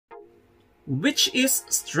which is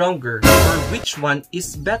stronger or which one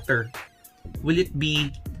is better? Will it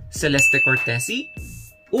be Celeste Cortesi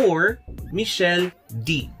or Michelle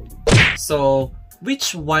D? So,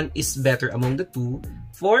 which one is better among the two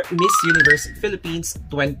for Miss Universe Philippines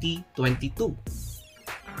 2022?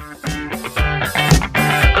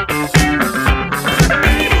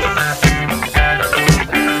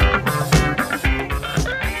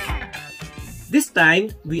 This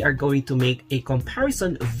time, we are going to make a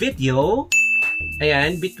comparison video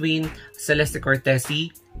between Celeste Cortesi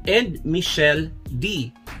and Michelle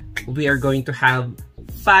D. We are going to have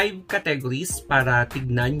 5 categories para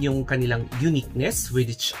tignan yung kanilang uniqueness with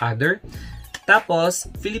each other. Tapos,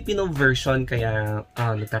 Filipino version, kaya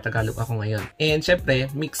nagtatagalog ako ngayon. And syempre,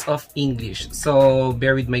 mix of English. So,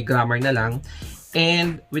 bear with my grammar na lang.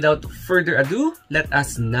 And without further ado, let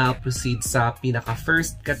us now proceed sa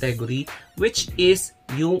pinaka-first category, which is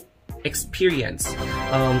yung experience.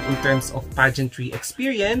 In terms of pageantry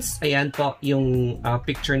experience, ayan po yung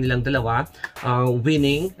picture nilang dalawa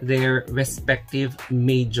winning their respective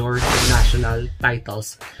major national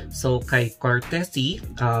titles. So kay Cortesi,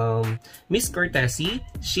 Miss Cortesi,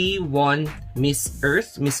 she won Miss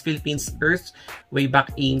Philippines Earth way back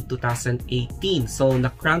in 2018. So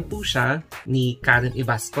na-crown po siya ni Canon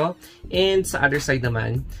EOS. And sa other side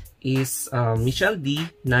naman is Michelle D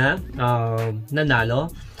na nanalo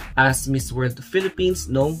as Miss World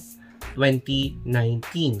Philippines noong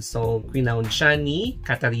 2019. So, renowned siya ni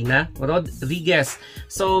Catarina Rodriguez.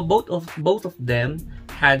 So, both of them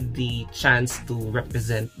had the chance to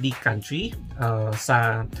represent the country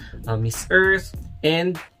sa Miss Earth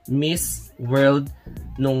and Miss World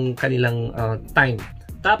nung kanilang time.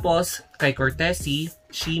 Tapos, kay Cortesi,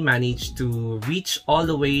 she managed to reach all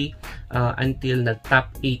the way until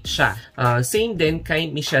nag-top 8 siya. Same din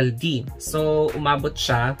kay Michelle D. So, umabot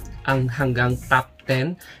siya hanggang top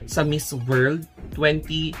 10 sa Miss World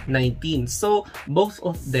 2019. So, both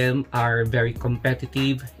of them are very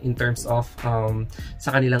competitive in terms of sa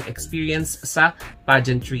kanilang experience sa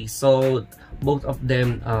pageantry. So, both of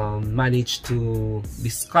them managed to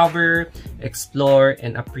discover, explore,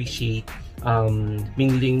 and appreciate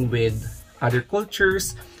mingling with other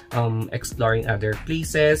cultures, exploring other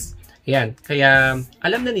places. Ayan, kaya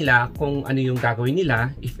alam na nila kung ano yung gagawin nila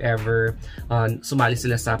if ever sumali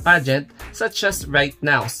sila sa pageant, such as right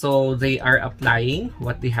now. So they are applying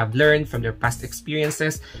what they have learned from their past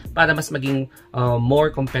experiences para mas maging more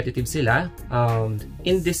competitive sila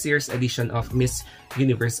in this year's edition of Miss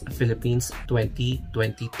Universe Philippines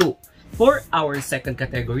 2022. For our second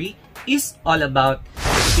category is all about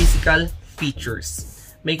physical features.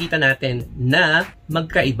 Makita natin na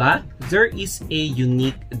magkaiba, there is a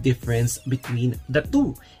unique difference between the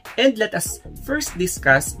two. And let us first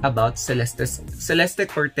discuss about Celeste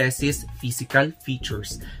Cortesi's physical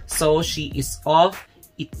features. So she is of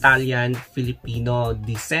Italian-Filipino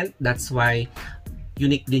descent. That's why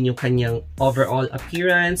unique din yung kanyang overall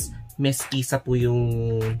appearance. Mestiza po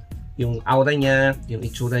yung aura niya, yung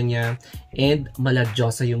itsura niya, and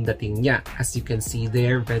maladyosa yung dating niya. As you can see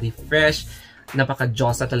there, very fresh.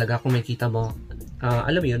 Napaka-Diyosa talaga kung makita mo.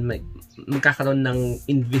 Alam mo yun, magkakaroon ng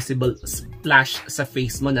invisible splash sa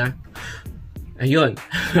face mo na, ayun,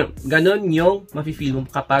 ganon yung mafe-feel mo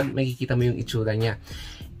kapag makikita mo yung itsura niya.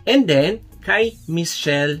 And then, kay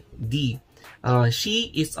Michelle D.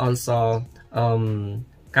 She is also,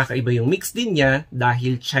 kakaiba yung mix din niya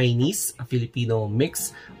dahil Chinese-Filipino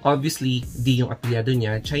mix. Obviously, D yung apelyado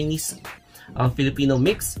niya, Chinese-Filipino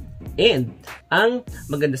mix. And ang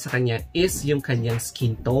maganda sa kanya is yung kanyang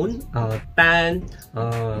skin tone, tan,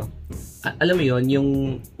 alam mo yon, yung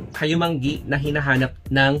kayumanggi na hinahanap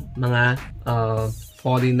ng mga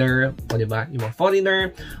foreigner, o diba? Yung mga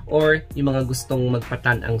foreigner or yung mga gustong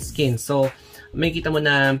magpatan ang skin. So, may kita mo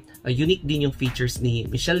na unique din yung features ni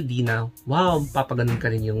Michelle D na, wow, papaganon ka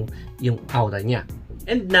rin yung aura niya.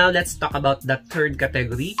 And now, let's talk about the third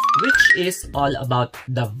category, which is all about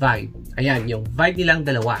the vibe. Ayan, yung vibe nilang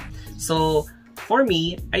dalawa. So, for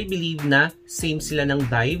me, I believe na same sila ng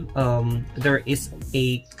vibe. There is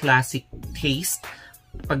a classic taste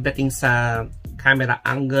pagdating sa camera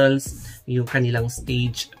angles, yung kanilang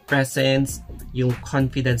stage presence, yung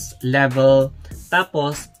confidence level,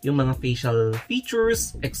 tapos yung mga facial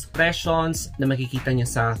features, expressions na makikita niya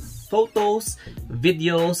sa photos,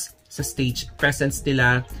 videos, sa stage presence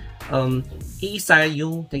nila. Iisa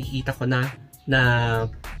yung nakikita ko na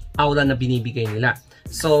aura na binibigay nila.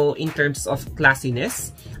 So, in terms of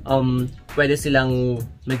classiness, pwede silang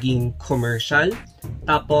maging commercial,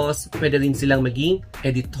 tapos pwede rin silang maging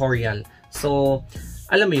editorial. So,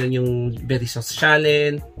 alam mo yun, yung very social,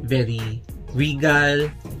 very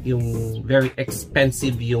regal, yung very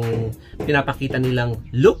expensive yung pinapakita nilang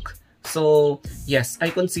look. So, yes, I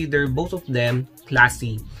consider both of them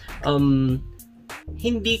classy.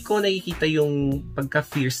 Hindi ko nakikita yung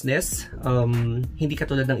pagka-fierceness. Hindi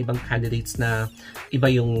katulad ng ibang candidates na iba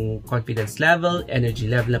yung confidence level, energy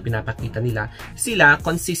level na pinapakita nila. Sila,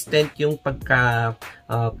 consistent yung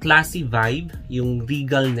pagka-classy vibe, yung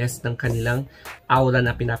regalness ng kanilang aura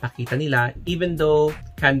na pinapakita nila. Even though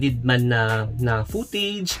candid man na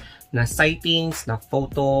footage, na sightings, na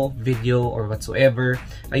photo, video, or whatsoever.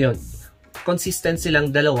 Ayun, consistent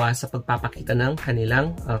silang dalawa sa pagpapakita ng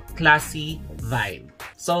kanilang classy vibe.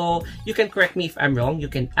 So, you can correct me if I'm wrong. You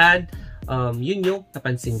can add, yun yung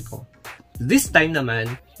napansin ko. This time naman,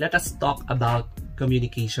 let us talk about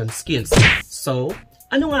communication skills. So,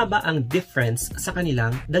 ano nga ba ang difference sa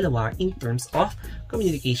kanilang dalawa in terms of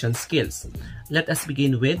communication skills? Let us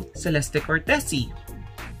begin with Celeste Cortesi.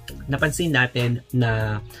 Napansin natin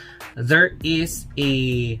na there is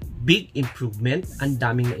a big improvement. Ang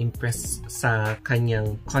daming na-impress sa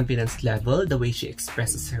kanyang confidence level, the way she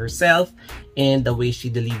expresses herself, and the way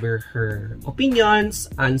she deliver her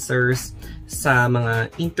opinions, answers sa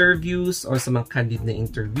mga interviews or sa mga candid na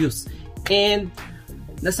interviews. And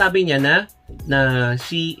nasabi niya na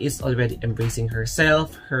she is already embracing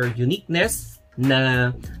herself, her uniqueness,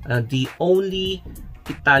 na the only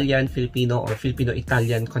Italian-Filipino or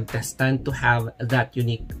Filipino-Italian contestant to have that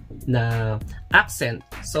unique na accent.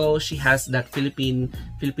 So, she has that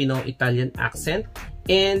Filipino-Italian accent,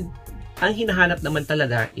 and ang hinahanap naman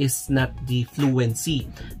talaga is not the fluency.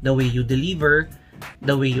 The way you deliver,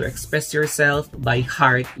 the way you express yourself by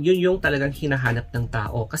heart, yun yung talagang hinahanap ng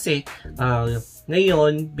tao. Kasi,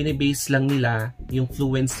 ngayon, binibase lang nila yung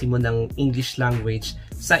fluency mo ng English language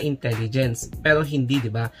sa intelligence. Pero hindi,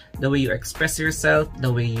 di ba? The way you express yourself,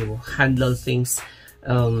 the way you handle things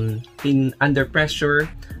in under pressure,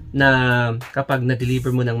 na kapag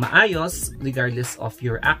na-deliver mo ng maayos, regardless of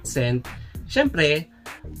your accent, syempre,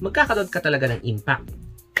 magkakaroon ka talaga ng impact.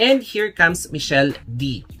 And here comes Michelle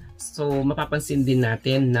D. So, mapapansin din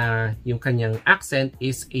natin na yung kanyang accent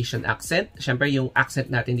is Asian accent. Syempre, yung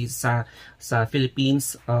accent natin dito sa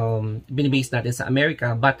Philippines, binibase natin sa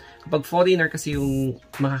America. But, kapag foreigner kasi yung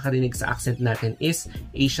makakarinig sa accent natin is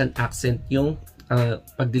Asian accent yung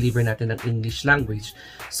pag-deliver natin ng English language.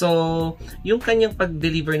 So, yung kanyang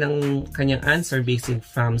pag-deliver ng kanyang answer basing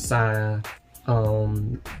from sa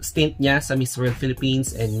stint niya sa Miss World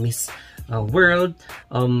Philippines and Miss World,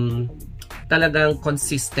 talagang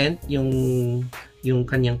consistent yung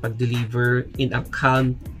kanyang pag-deliver in a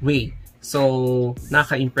calm way. So,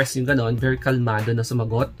 naka-impress yung ganon, very kalmado na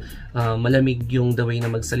sumagot. Malamig yung the way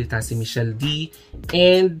na magsalita si Michelle D.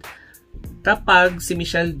 And kapag si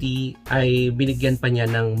Michelle D ay binigyan pa niya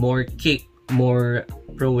ng more kick, more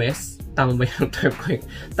prowess, tama ba yung term ko?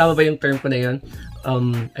 Tama ba yung term ko na yun?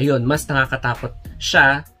 Ayun, mas nakakatakot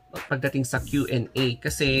siya pagdating sa Q&A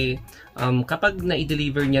kasi kapag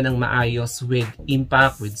na-deliver niya ng maayos with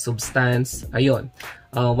impact, with substance, ayun,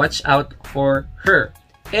 watch out for her.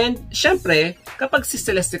 And syempre, kapag si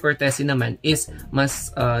Celeste Cortesi naman is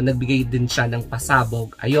mas nagbigay din siya ng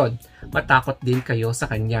pasabog, ayun, matakot din kayo sa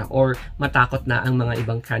kanya or matakot na ang mga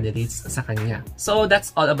ibang candidates sa kanya. So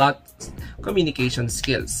that's all about communication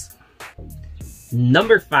skills.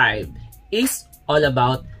 Number 5 is all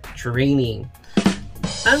about training.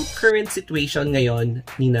 Ang current situation ngayon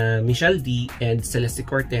ni na Michelle D and Celeste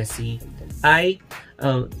Cortesi ay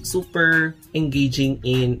super engaging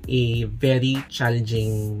in a very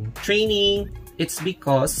challenging training. It's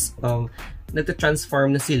because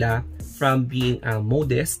nagta-transform na sila from being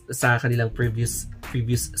modest sa kanilang previous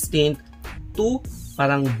stint to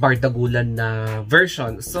parang bardagulan na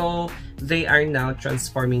version. So they are now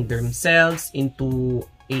transforming themselves into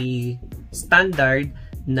a standard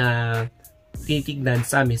na tinitignan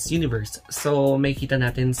sa Miss Universe. So may kita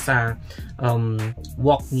natin sa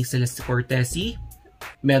walk ni Celeste Cortesi,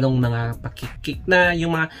 merong mga pakikik na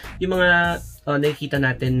yung mga nakikita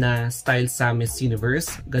natin na style sa Miss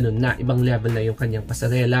Universe, ganun na, ibang level na yung kanyang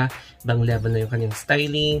pasarela, ibang level na yung kanyang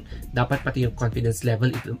styling, dapat pati yung confidence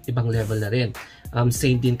level ibang level na rin.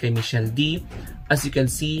 Same din kay Michelle D. As you can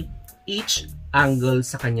see, each angle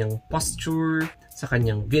sa kanyang posture, sa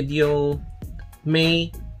kanyang video,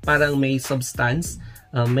 parang may substance,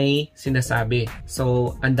 may sinasabi.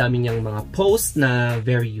 So, ang dami niyang mga posts na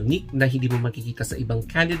very unique na hindi mo makikita sa ibang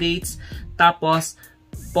candidates. Tapos,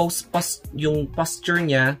 yung posture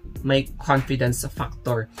niya may confidence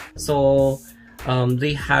factor. So,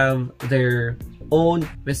 they have their own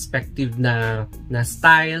respective na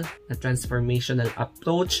style, na transformational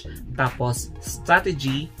approach, tapos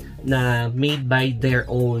strategy na made by their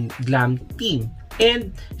own glam team.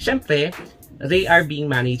 And syempre, they are being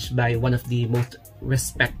managed by one of the most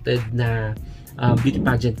respected na beauty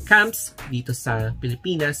pageant camps dito sa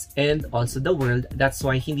Pilipinas and also the world. That's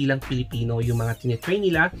why hindi lang Pilipino yung mga tinitrain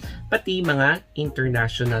nila, pati mga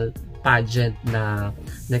international pageant na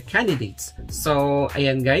candidates. So,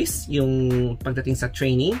 ayan guys, yung pagdating sa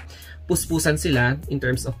training, puspusan sila in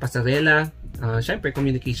terms of pasarela, syempre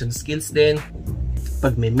communication skills din,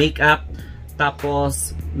 pag may makeup,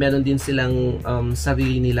 tapos meron din silang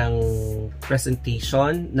sarili nilang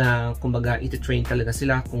presentation na kumbaga iti-train talaga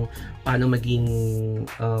sila kung paano maging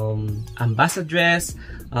ambassadress,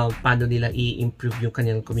 paano nila i-improve yung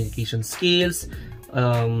kanyang communication skills,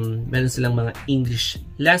 meron silang mga English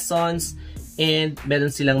lessons, and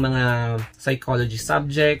meron silang mga psychology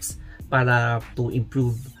subjects para to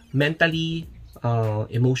improve mentally,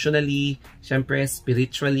 emotionally, syempre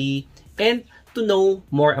spiritually, and to know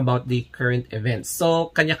more about the current events. So,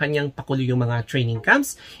 kanya-kanyang pakulo yung mga training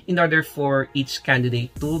camps in order for each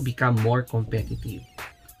candidate to become more competitive.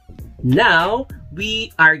 Now,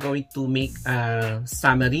 we are going to make a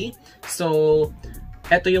summary. So,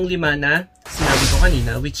 eto yung 5 na sinabi ko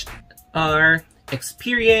kanina, which are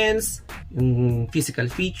experience, yung physical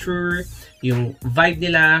feature, yung vibe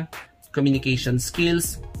nila, communication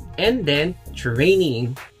skills, and then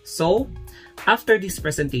training. So, after this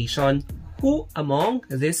presentation, who among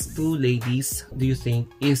these 2 ladies do you think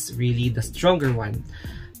is really the stronger one?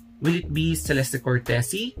 Will it be Celeste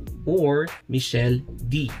Cortesi or Michelle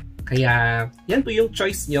D? Kaya yan po yung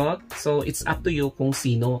choice nyo. So it's up to you kung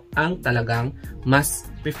sino ang talagang mas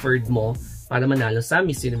preferred mo para manalo sa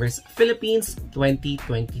Miss Universe Philippines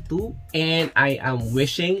 2022. And I am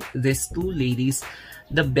wishing these 2 ladies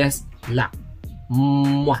the best luck.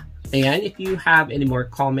 Mwah! Ayan, if you have any more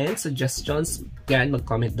comments, suggestions, yan,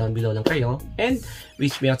 mag-comment down below lang kayo. And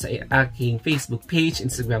reach me out sa aking Facebook page,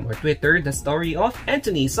 Instagram, or Twitter, The Story of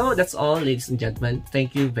Anthony. So that's all, ladies and gentlemen.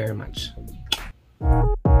 Thank you very much.